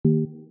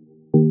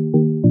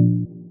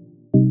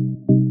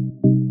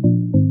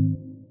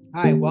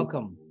Hi,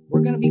 welcome.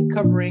 We're going to be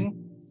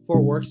covering for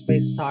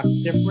Workspace Talk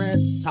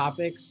different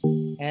topics,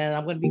 and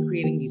I'm going to be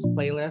creating these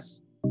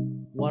playlists.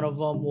 One of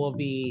them will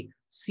be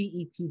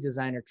CET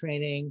Designer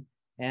training,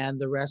 and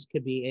the rest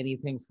could be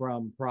anything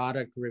from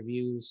product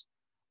reviews,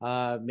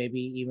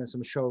 maybe even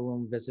some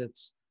showroom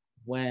visits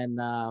when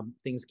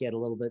things get a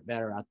little bit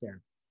better out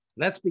there.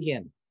 Let's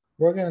begin.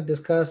 We're going to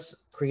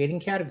discuss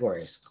creating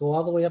categories. Go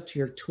all the way up to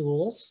your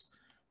tools,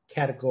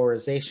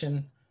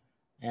 categorization,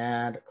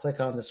 and click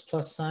on this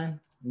plus sign,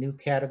 new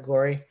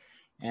category.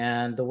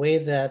 And the way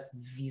that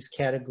these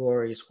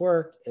categories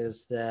work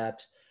is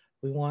that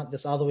we want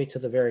this all the way to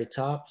the very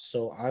top.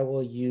 So I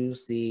will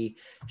use the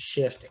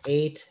Shift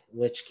 8,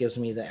 which gives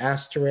me the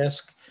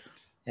asterisk.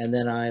 And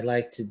then I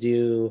like to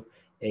do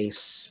a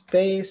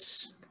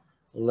space,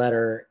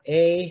 letter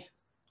A,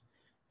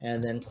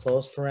 and then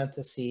close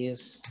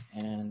parentheses.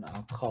 And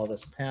I'll call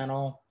this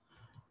panel.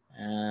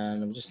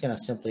 And I'm just going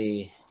to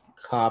simply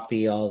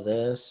copy all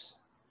this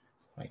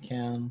if I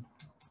can.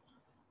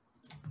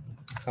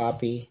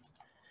 Copy,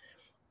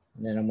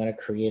 and then I'm going to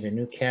create a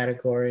new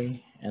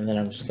category, and then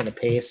I'm just going to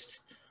paste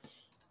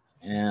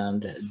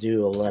and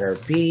do a letter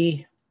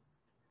B,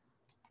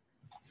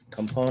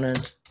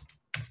 component.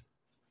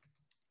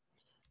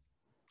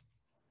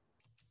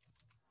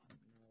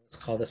 Let's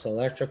call this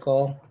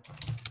electrical.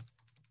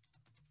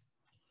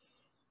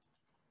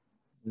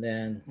 And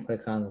then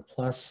click on the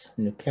plus,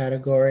 new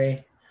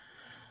category,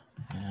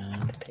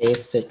 and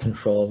paste it,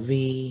 Control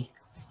V,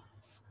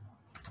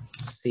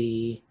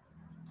 C,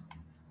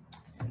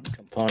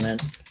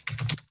 component,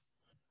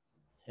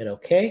 hit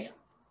OK.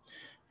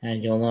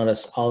 And you'll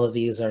notice all of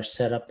these are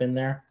set up in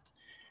there.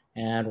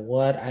 And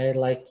what I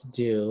like to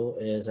do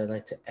is I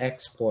like to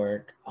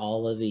export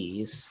all of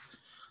these.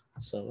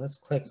 So let's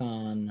click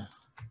on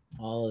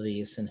all of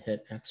these and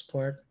hit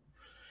export.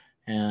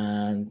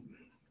 And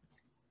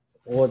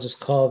we'll just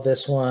call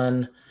this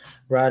one,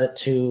 route it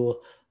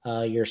to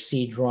your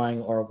C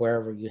drawing or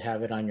wherever you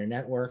have it on your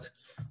network.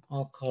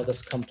 I'll call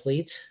this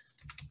complete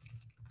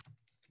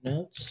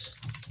notes.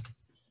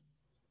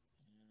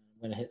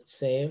 I'm going to hit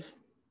save.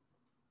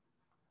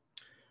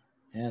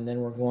 And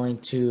then we're going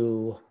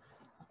to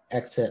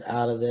exit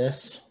out of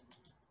this.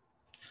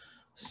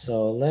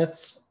 So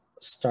let's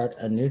start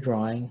a new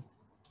drawing.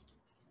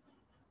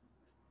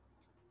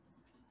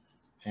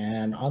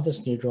 And on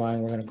this new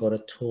drawing, we're going to go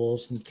to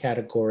tools and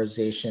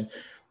categorization.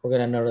 We're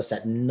going to notice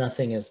that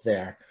nothing is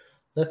there.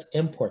 Let's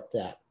import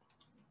that.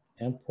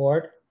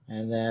 Import,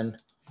 and then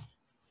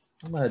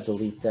I'm going to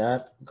delete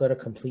that. Go to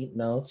complete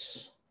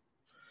notes.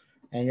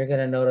 And you're going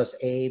to notice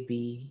A,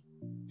 B,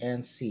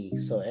 and C.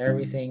 So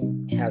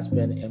everything has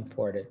been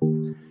imported.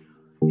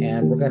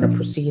 And we're going to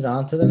proceed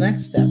on to the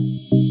next step.